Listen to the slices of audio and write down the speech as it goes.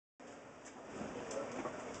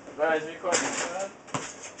Right, it's recording.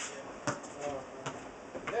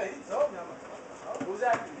 Yeah, he told me. I'm like, oh, who's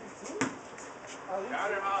acting? You too?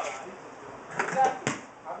 Counter Hobbs. Who's acting?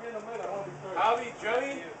 I'll be in the middle. I won't be first. I'll be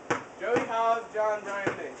Joey Hobbs, John,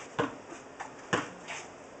 Brian, Nick.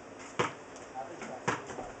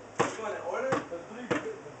 You going in order? The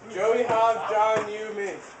three Joey Hobbs, John, you,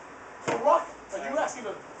 me. So rock? Are you asking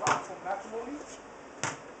to rock from matrimony?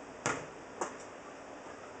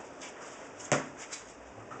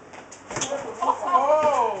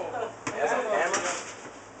 Oh! That's a hammer.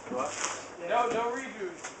 What? No redo.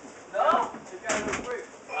 No? You gotta do quick.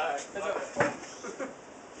 Alright.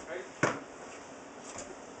 Ready?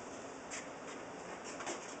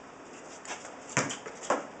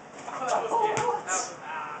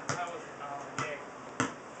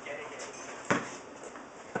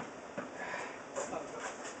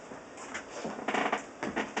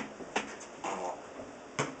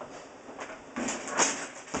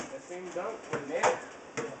 Dunk with man.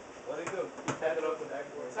 What do you do? You tap it off the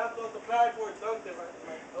backboard. Tapped off the backboard, dunked it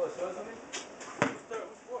right. Oh, show something? Who's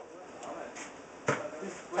fourth?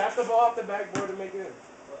 Tap the ball off the backboard to make it in.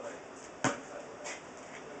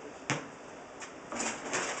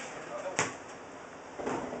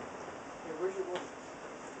 Hey, where's your ball?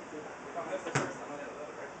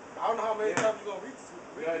 I don't know how many times you're going to reach.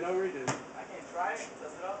 Yeah, no redo. I can't try it.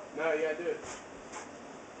 Test it out. No, yeah, do it.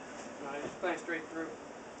 No, you're just playing straight through.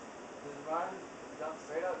 Does it run? Jump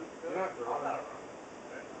straight up? You're not throwing.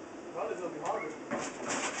 Run is going to be harder.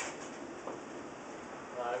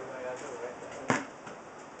 Everybody got to do it, right?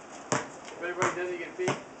 If everybody does, you get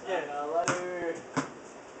beat. Yeah, letter.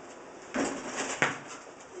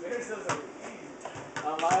 There's something easy.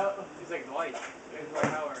 He's like Dwight. He's Dwight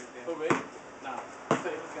Howard. Who, me? No.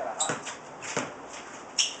 He's got a hot.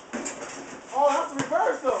 Oh, that's the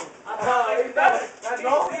reverse, though. That's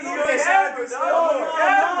no. You already have it, dog.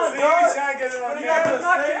 You trying to get it on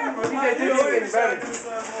camera. TJ did it better.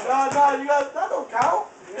 No, you got that don't count.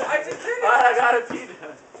 I just did it. I got a pee.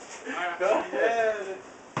 Yeah.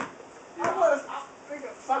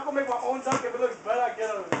 So I can make my own dunk if it looks better. I'm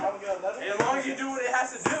gonna get a letter. As long as you do what it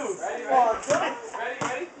has to do. Ready?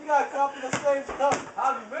 You gotta copy the same stuff.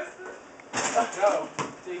 How you missed it? No.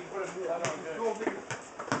 So you can put a move on good.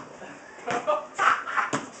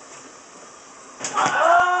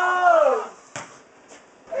 Oh!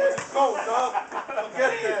 Let's go, dog. Don't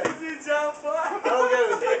get that. You see John Fly? I don't get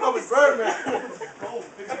it. They call me Birdman.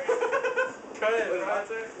 Cut it, right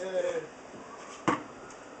there? Yeah.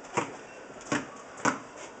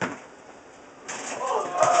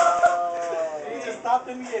 He just stopped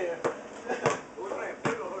in the air. We're playing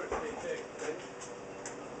pig or horse. Pig.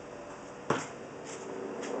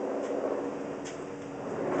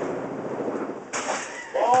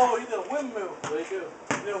 Oh, he did a windmill. What do you do?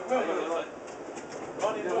 He did a windmill.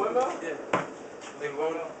 Oh, he did a windmill? Yeah. Big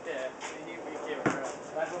windmill? Yeah. He came around.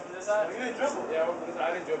 Can I go from this side? You didn't dribble. Yeah, I went from this side.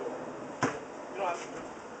 I didn't dribble. You don't have to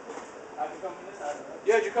dribble. I can come from this side, right?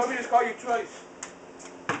 Yeah, Jacoby just called you twice.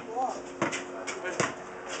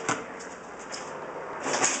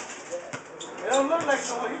 It don't look like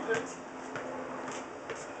someone he did.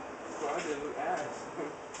 Bro, I didn't look ass.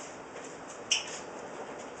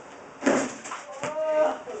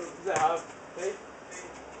 Is that how? Hey?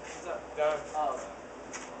 What's up? John. Oh.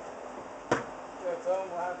 Yeah, tell him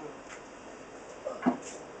what happened.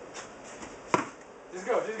 Just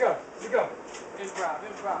go. It's Brown.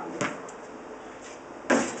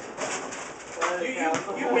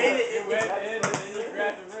 You made it. It went in and then you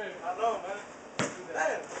grabbed the rim. I know, man.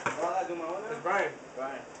 Damn. Oh, I gotta do my own now? It's Brian.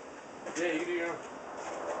 Yeah, you do your own.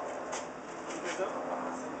 You picked up?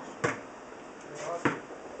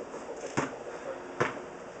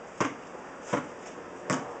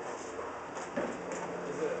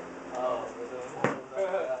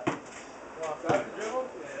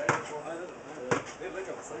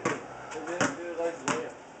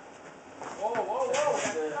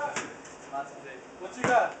 What you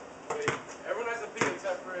got? Wait, everyone has a beat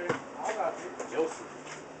except for I got you. Joseph.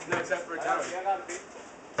 No, except for John. I got a beat.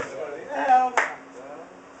 Yeah.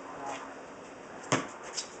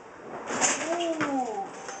 Ooh.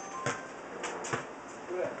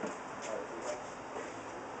 Good.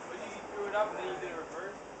 But you threw it up and then you did it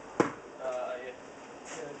reverse? Yeah.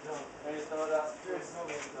 Yeah, jump. And you throw it out.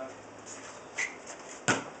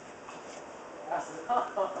 That's it.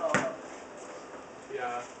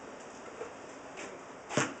 Yeah.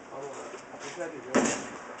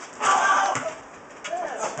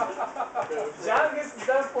 John gets the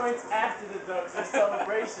dunk points after the dunks for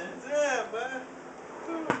celebrations. Yeah, man.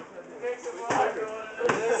 Makes it harder.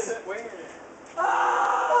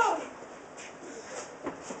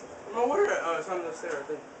 Well, where? Oh, it's on the stair, I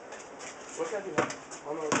think. What can I do now? I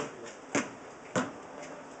don't know what to do.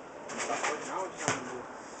 Now what you trying to do?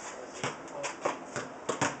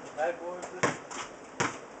 Backboard.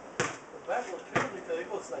 The backboard kills me because it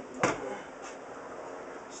goes like nowhere.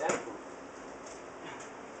 Shampoo.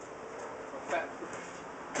 Fat.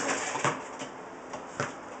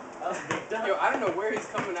 Yo, I don't know where he's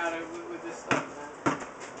coming out of with this stuff,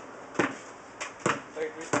 man.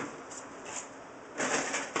 33.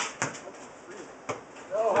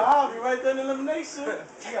 Oh, I'll be right there in elimination.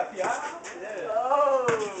 You got PI? Yeah. Oh!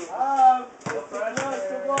 No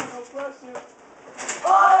pressure. Come on, no pressure. Oh!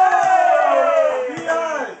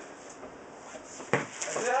 P.I.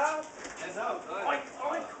 That's how it's done. Oink,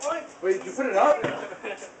 oink, oink. Wait, did you put it up?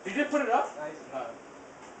 You just put it up? Nice.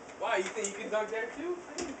 Why, you think you can dunk there too?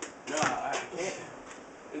 No, I can't.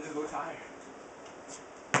 It just looks higher.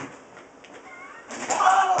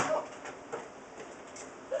 Oh!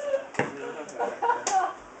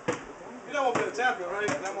 You don't want to be the champion, right?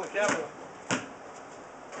 And I'm on camera.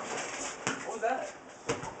 What was that?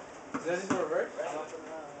 Is that just a reverse?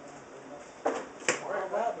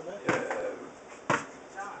 What happened, man? Yeah.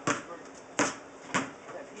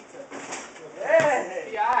 That pizza.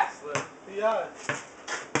 Hey! P.I. slip. P.I.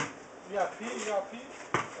 You got P? You got P?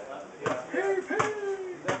 Yeah. You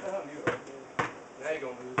have to help you. Now you're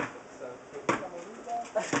gonna lose. So.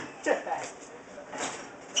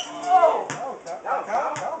 Oh! That'll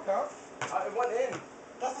count. It went in.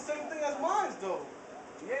 That's the same thing as mine, though.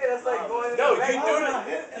 Yeah, that's like going in. No, the back. you I do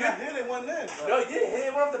it. hit it, one in. No, you didn't hit it.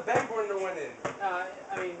 It went off the backboard and it went in. I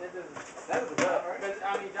mean, it doesn't. That was a gut, right? Because,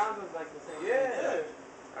 I mean, John's was like the same thing. Yeah.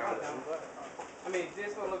 I don't know. I mean,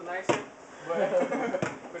 this one look nicer, but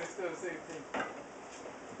it's still the same thing.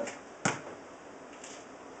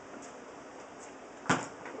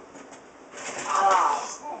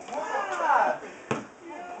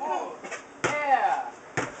 Yeah.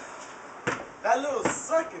 That little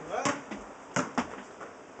second, man.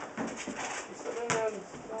 You still in there?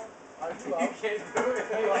 Are you You out? can't do it.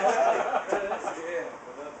 Yeah.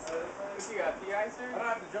 What you got, P.I., sir? I don't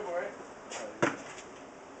have to dribble, right?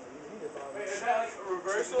 Wait, is that like a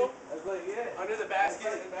reversal? That's like, yeah. Under the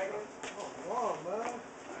basket? And back in. Come on, man. Oh,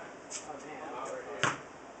 man. I'm over here.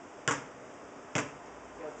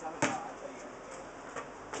 Yo, tell me how. I'll tell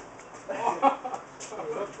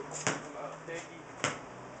you. Piggy.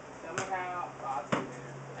 Tell me how. I'll tell you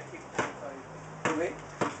later. I keep trying to tell you. For me?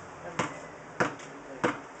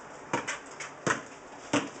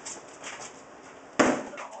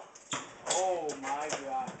 Oh, my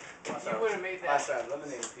God. You would have made I that. started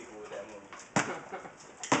eliminating people with that move.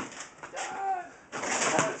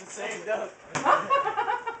 That's the same dunk.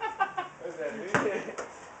 What's that,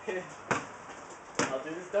 dude? I'll do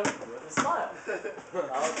this dunk with a smile.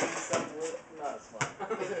 I'll do this dunk with not a smile.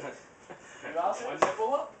 You all One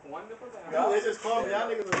nipple up, one nipple down. No, they just called me. Y'all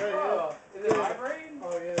niggas are right here. Oh, is it vibrating? Oh,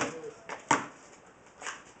 yeah, it is.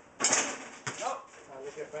 Nope.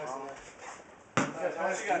 Look at fancy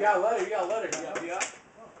now. You got letter, you got letter. Yeah.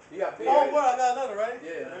 You got P. Oh, right? boy, I got another, right?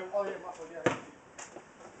 Yeah. Oh, yeah, my fault, yeah.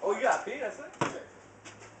 Oh, you got P, that's it?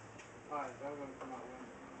 Alright, so I'm gonna come out winning.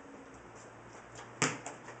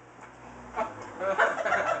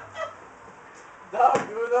 Dog,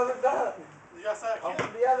 do another dunk. You got side I'm kick?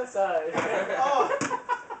 from the other side. Oh.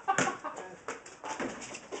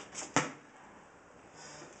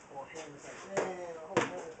 Oh, him is like, man, the whole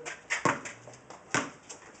hand is like,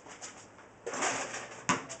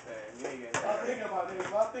 Man, you ain't getting I'm that. thinking about this.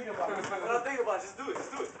 I'm thinking about this. What I'm thinking about, just do it,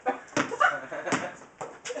 just do it.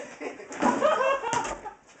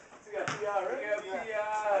 You got P, right? Yeah, I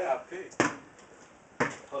P.I. got P.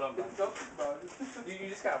 Hold on, bro. Don't think about it. You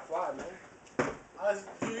just gotta fly, man.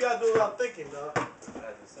 You gotta do what I'm thinking, dog.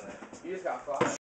 That's just saying. You just gotta fly.